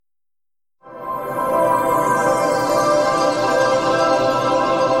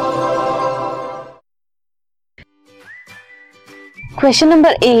Question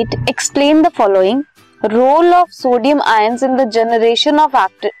number 8. Explain the following. Role of sodium ions in the generation of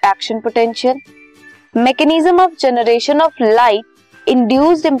action potential. Mechanism of generation of light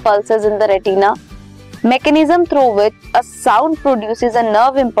induced impulses in the retina. Mechanism through which a sound produces a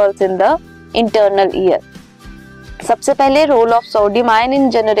nerve impulse in the internal ear. सबसे पहले role of sodium ion in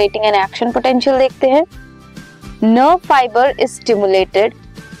generating an action potential देखते हैं. Nerve fibre is stimulated,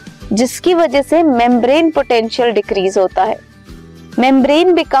 जिसकी वजह से membrane potential decrease होता है.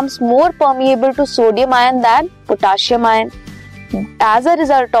 Membrane becomes more permeable to sodium ion then potassium ion, as a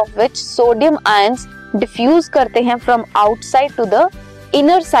result of which sodium ions diffuse करते हैं from outside to the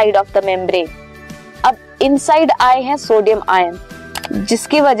inner side of the membrane. अब inside आए हैं sodium ion,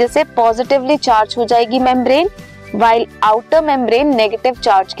 जिसकी वजह से पॉजिटिवली चार्ज हो जाएगी membrane, while outer membrane negative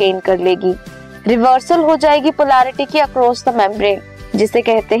charge gain कर लेगी. रिवर्सल हो जाएगी पोलैरिटी की अक्रॉस द मेम्ब्रेन, जिसे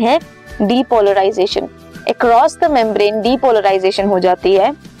कहते हैं depolarisation. Across the membrane depolarisation हो जाती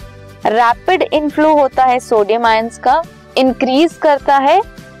है. रैपिड इनफ्लो होता है सोडियम आयंस का, इंक्रीज करता है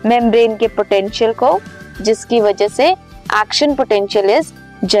मेम्ब्रेन के पोटेंशियल को, जिसकी वजह से action potential is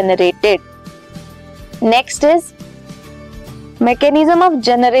generated. Next is mechanism of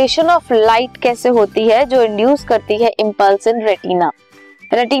generation of light कैसे होती है जो इंड्यूस करती है impulse in retina.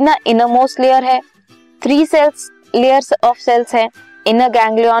 Retina innermost layer है, 3 सेल्स लेयर्स ऑफ सेल्स हैं, inner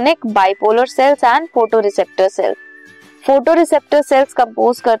ganglionic, bipolar cells and photoreceptor cells. Photoreceptor cells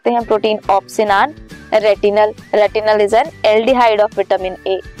compose करते हैं protein opsin and retinal. Retinal is an aldehyde of vitamin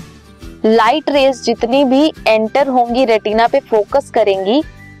A. Light rays जितनी भी enter होंगी retina पे focus करेंगी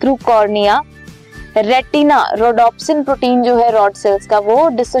through cornea. Retina rhodopsin protein जो है rod sales का, वो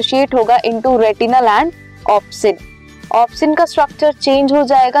डिसोशिएट होगा into retinal and obscene. Obscene का स्ट्रक्चर चेंज हो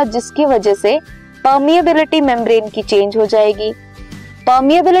जाएगा, जिसकी वजह से परमिएबिलिटी मेम्ब्रेन की चेंज हो जाएगी.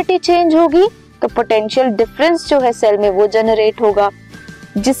 परमिएबिलिटी चेंज होगी तो पोटेंशियल डिफरेंस जो है सेल में वो जनरेट होगा,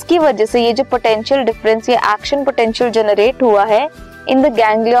 जिसकी वजह से ये जो पोटेंशियल डिफरेंस या एक्शन पोटेंशियल जनरेट हुआ है in the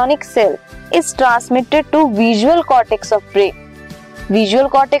ganglionic cell is transmitted to visual cortex of brain. Visual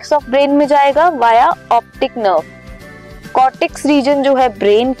cortex of brain में जाएगा via optic nerve. Cortex region जो है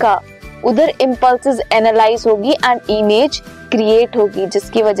ब्रेन का, उधर इंपल्सेस एनालाइज होगी एंड इमेज क्रिएट होगी,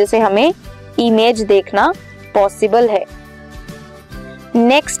 जिसकी वजह से हमें इमेज देखना पॉसिबल है.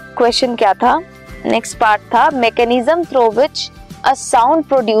 नेक्स्ट क्वेश्चन क्या था? नेक्स्ट पार्ट था mechanism through which a sound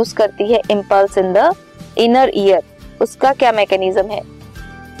produce करती है impulse in the inner ear. उसका क्या मैकेनिज्म है?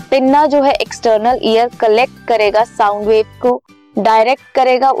 पिन्ना जो है एक्सटर्नल ईयर कलेक्ट करेगा साउंड वेव को, डायरेक्ट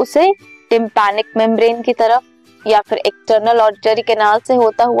करेगा उसे टिम्पैनिक मेम्ब्रेन की तरफ, या फिर एक्सटर्नल ऑडिटरी कैनाल से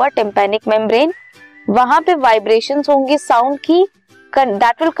होता हुआ टिम्पैनिक मेम्ब्रेन. वहां पे वाइब्रेशंस होंगी साउंड की,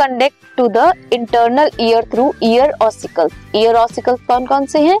 that will conduct to the internal ear through ear ossicles. Ear ossicles कौन कौन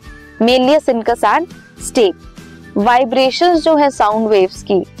से हैं? Malleus, incus and stapes. Vibrations जो है साउंड वेव्स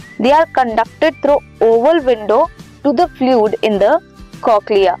की, they are conducted through oval window to the fluid in the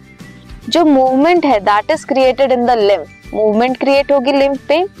cochlea. जो movement है that is created in the lymph. Movement create होगी लिम्फ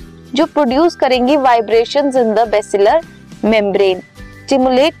पे, जो प्रोड्यूस करेंगी vibrations in the basilar membrane,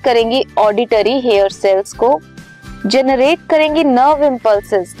 stimulate करेंगी auditory hair cells को, generate करेंगी nerve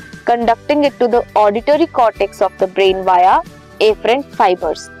impulses conducting it to the auditory cortex of the brain via afferent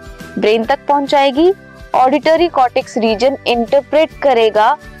fibres. Brain तक पहुंचाएगी. Auditory cortex region interpret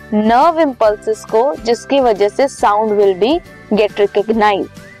करेगा nerve impulses को, जिसकी वजह से sound will be get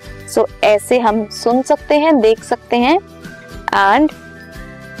recognised. So ऐसे हम सुन सकते हैं, देख सकते हैं. एंड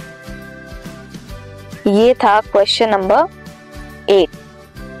ये था question number 8.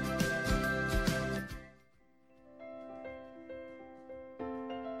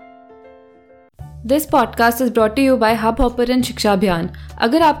 This podcast is brought to you by Hubhopper and Shiksha अभियान.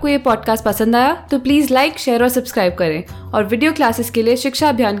 अगर आपको ये पॉडकास्ट पसंद आया तो प्लीज़ लाइक, शेयर और सब्सक्राइब करें, और वीडियो क्लासेस के लिए शिक्षा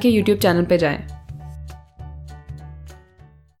अभियान के YouTube चैनल पर जाएं.